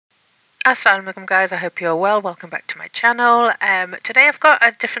Assalamualaikum guys, I hope you're well. Welcome back to my channel. Today I've got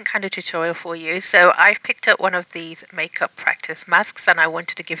a different kind of tutorial for you. So I've picked up one of these makeup practice masks and I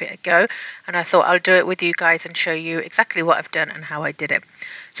wanted to give it a go, and I thought I'll do it with you guys and show you exactly what I've done and how I did it.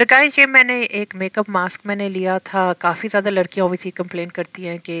 So guys, ये मैंने एक makeup mask मैंने लिया था. काफ़ी ज़्यादा लड़कियाँ obviously complain करती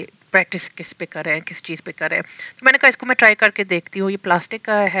हैं कि प्रैक्टिस किस पे करें, किस चीज़ पे करें. तो मैंने कहा इसको मैं ट्राई करके देखती हूँ. ये प्लास्टिक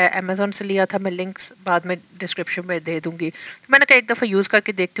का है, अमेज़ॉन से लिया था. मैं लिंक्स बाद में डिस्क्रिप्शन में दे दूँगी. तो मैंने कहा एक दफ़ा यूज़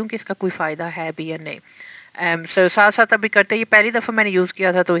करके देखती हूँ कि इसका कोई फ़ायदा है भी या नहीं. साथ साथ अभी करते, ये पहली दफ़ा मैंने यूज़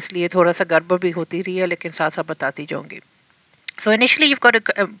किया था तो इसलिए थोड़ा सा गड़बड़ भी होती रही है, लेकिन साथ साथ बताती जाऊँगी. So initially you've got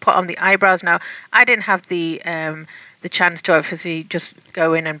to put on the eyebrows. Now I didn't have the chance to obviously just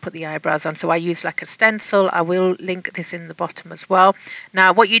go in and put the eyebrows on, so I used like a stencil. I will link this in the bottom as well.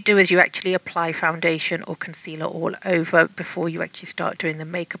 Now what you do is you actually apply foundation or concealer all over before you actually start doing the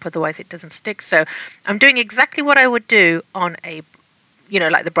makeup, otherwise it doesn't stick. So I'm doing exactly what I would do on a,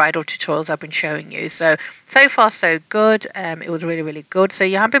 like the bridal tutorials I've been showing you. So far so good. It was really good. So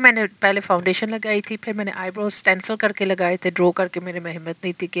यहाँ पे मैंने पहले foundation लगाई थी, फिर मैंने eyebrows stencil करके लगाए थे. ड्रॉ करके मेरे में हिम्मत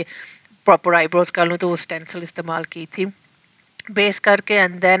नहीं थी कि प्रॉपर आईब्रोज कर लूँ, तो वो स्टेंसिल इस्तेमाल की थी बेस करके.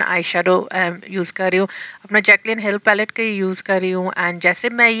 And then eye shadow use कर रही हूँ, अपना जैकलिन हिल पैलेट का यूज़ कर रही हूँ. एंड जैसे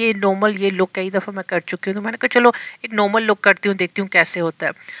मैं ये नॉर्मल ये लुक कई दफ़ा मैं कर चुकी हूँ, तो मैंने कहा चलो एक नॉर्मल लुक करती हूँ, देखती हूँ कैसे होता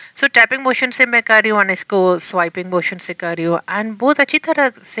है. सो टैपिंग मोशन से मैं कर रही हूँ और इसको स्वाइपिंग मोशन से कर रही हूँ. एंड बहुत अच्छी तरह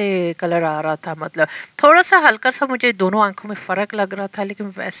से कलर आ रहा था. मतलब थोड़ा सा हल्का सा मुझे दोनों आँखों में फ़र्क लग रहा था,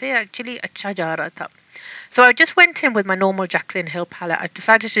 लेकिन वैसे एक्चुअली अच्छा जा रहा था. So I just went in with my normal Jaclyn Hill palette. I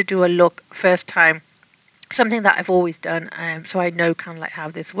decided to do a look first time, something that I've always done, so I know kind of like how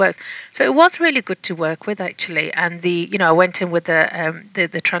this works. So it was really good to work with actually. And I went in with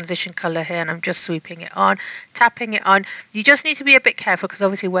the transition color here, and I'm just sweeping it on, tapping it on. You just need to be a bit careful because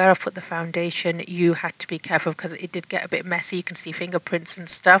obviously where I've put the foundation, you had to be careful because it did get a bit messy. You can see fingerprints and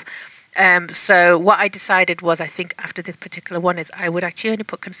stuff. So what I decided was, I think after this particular one, is I would actually only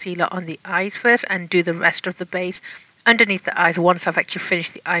put concealer on the eyes first and do the rest of the base underneath the eyes once I've actually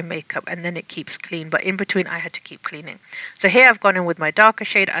finished the eye makeup, and then it keeps clean. But in between I had to keep cleaning. So here I've gone in with my darker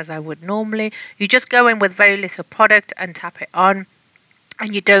shade as I would normally. You just go in with very little product and tap it on,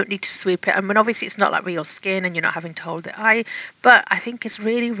 and you don't need to sweep it. I mean, obviously it's not like real skin and you're not having to hold the eye, but I think it's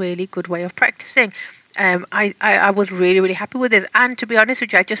really good way of practicing. I was really happy with this, and to be honest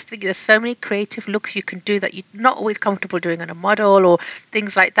with you, I just think there's so many creative looks you can do that you're not always comfortable doing on a model or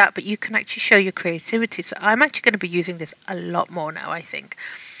things like that, but you can actually show your creativity. So I'm actually going to be using this a lot more now, I think.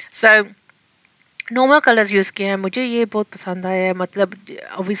 So normal colours use किए हैं, मुझे ये बहुत पसंद आया है. मतलब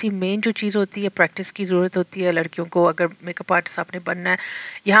obviously main जो चीज़ होती है, प्रैक्टिस की ज़रूरत होती है लड़कियों को अगर मेकअप आर्टिस्ट आपने बनना है.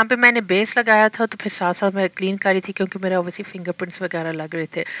 यहाँ पे मैंने बेस लगाया था, तो फिर साथ साथ मैं क्लीन कर रही थी क्योंकि मेरे ऑब्वियसली फिंगरप्रिंट्स वगैरह लग रहे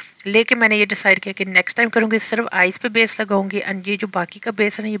थे. लेकिन मैंने ये डिसाइड किया कि नेक्स्ट टाइम करूँगी सिर्फ आइज़ पे बेस लगाऊंगी, एंड ये जो बाकी का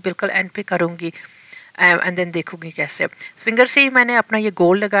बेस है ना, ये बिल्कुल एंड पे करूँगी. एंड देन देखूंगी कैसे. फिंगर से ही मैंने अपना ये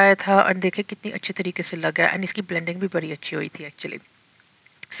गोल्ड लगाया था और देखे कितनी अच्छी तरीके से लगा, एंड इसकी ब्लेंडिंग भी बड़ी अच्छी हुई थी actually.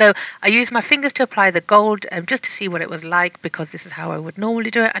 So I used my fingers to apply the gold just to see what it was like, because this is how I would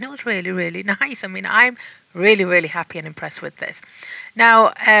normally do it, and it was really nice. I mean, I'm really happy and impressed with this.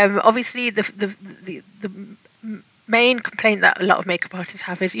 Now, obviously, the main complaint that a lot of makeup artists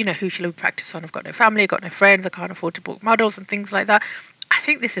have is, who shall we practice on? I've got no family, I've got no friends, I can't afford to book models and things like that. I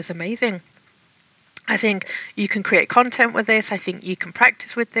think this is amazing. I think you can create content with this. I think you can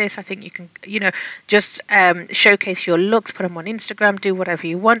practice with this. I think you can, just showcase your looks, put them on Instagram, do whatever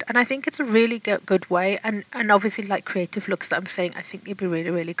you want. And I think it's a really good way. And obviously, like creative looks that I'm saying, I think it'd be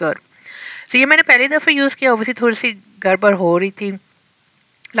really good. So ये मैंने पहली दफ़ा use किया, obviously थोड़ी सी गड़बड़ हो रही थी.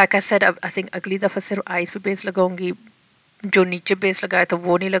 Like I said, I think अगली दफ़ा सिर्फ आइज़ पे बेस लगाऊंगी. जो नीचे बेस लगाया था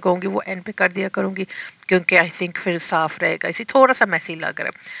वो नहीं लगाऊंगी, वो एंड पे कर दिया करूंगी, क्योंकि आई थिंक फिर साफ़ रहेगा. इसी थोड़ा सा मैसी लग रहा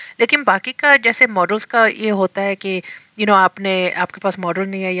है. लेकिन बाकी का जैसे मॉडल्स का ये होता है कि आपके पास मॉडल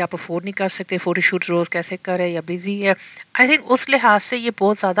नहीं है या आप अफोर्ड नहीं कर सकते फ़ोटोशूट रोज़ कैसे करें या बिज़ी है. आई थिंक उस लिहाज से ये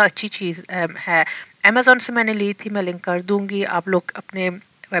बहुत ज़्यादा अच्छी चीज़ है. अमेज़ॉन से मैंने ली थी, मैं लिंक कर दूँगी, आप लोग अपने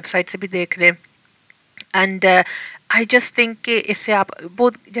वेबसाइट से भी देख लें. एंड आई जस्ट थिंक कि इससे आप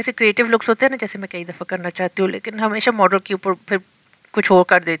बहुत जैसे क्रिएटिव लुक्स होते हैं ना, जैसे मैं कई दफ़ा करना चाहती हूँ लेकिन हमेशा मॉडल के ऊपर फिर कुछ और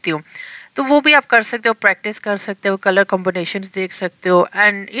कर देती हूँ, तो वो भी आप कर सकते हो, प्रैक्टिस कर सकते हो, कलर कॉम्बिनेशंस देख सकते हो,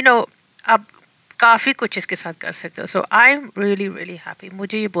 एंड आप काफ़ी कुछ इसके साथ कर सकते हो. सो आई एम रियली हैप्पी.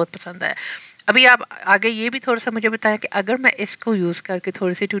 मुझे ये बहुत पसंद आया. अभी आप आगे ये भी थोड़ा सा मुझे बताएं कि अगर मैं इसको यूज़ करके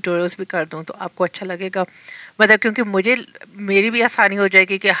थोड़ी सी ट्यूटोरियल्स भी कर दूँ तो आपको अच्छा लगेगा. मतलब क्योंकि मेरी भी आसानी हो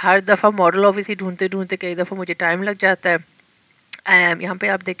जाएगी कि हर दफ़ा मॉडल ऑब्वियसली ढूंढते कई दफ़ा मुझे टाइम लग जाता है. यहाँ पे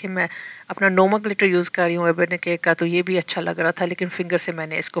आप देखें मैं अपना नॉर्मल ग्लिटर यूज़ कर रही हूँ एबन के का, तो ये भी अच्छा लग रहा था, लेकिन फिंगर से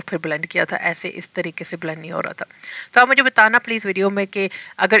मैंने इसको फिर ब्लेंड किया था, ऐसे इस तरीके से ब्लेंड नहीं हो रहा था। तो आप मुझे बताना प्लीज़ वीडियो में कि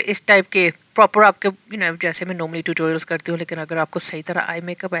अगर इस टाइप के प्रॉपर आपके जैसे मैं नॉर्मली ट्यूटोरियल्स करती हूँ, लेकिन अगर आपको सही तरह आई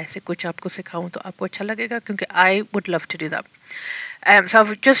मेकअप ऐसे कुछ आपको सिखाऊँ तो आपको अच्छा लगेगा, क्योंकि I would love to do that. So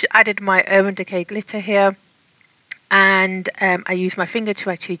I've just added my Urban Decay glitter here. And I used my finger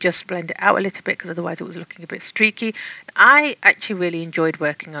to actually just blend it out a little bit, because otherwise it was looking a bit streaky. I actually really enjoyed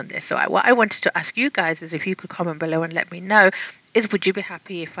working on this. So what I wanted to ask you guys is if you could comment below and let me know is, would you be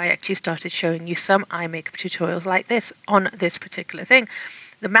happy if I actually started showing you some eye makeup tutorials like this on this particular thing,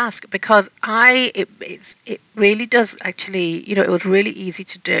 the mask? Because it really does actually, it was really easy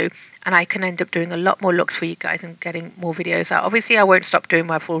to do, and I can end up doing a lot more looks for you guys and getting more videos out. Obviously I won't stop doing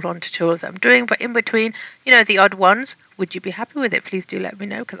my full-on tutorials that I'm doing, but in between, the odd ones, would you be happy with it? Please do let me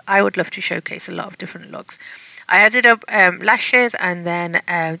know, because I would love to showcase a lot of different looks. I added up lashes, and then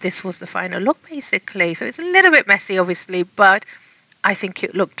this was the final look basically. So it's a little bit messy obviously, but I think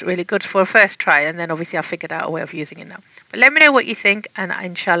it looked really good for a first try, and then obviously I figured out a way of using it now. But let me know what you think, and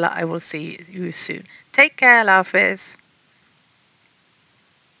inshallah I will see you soon. Take care, Allah Hafiz.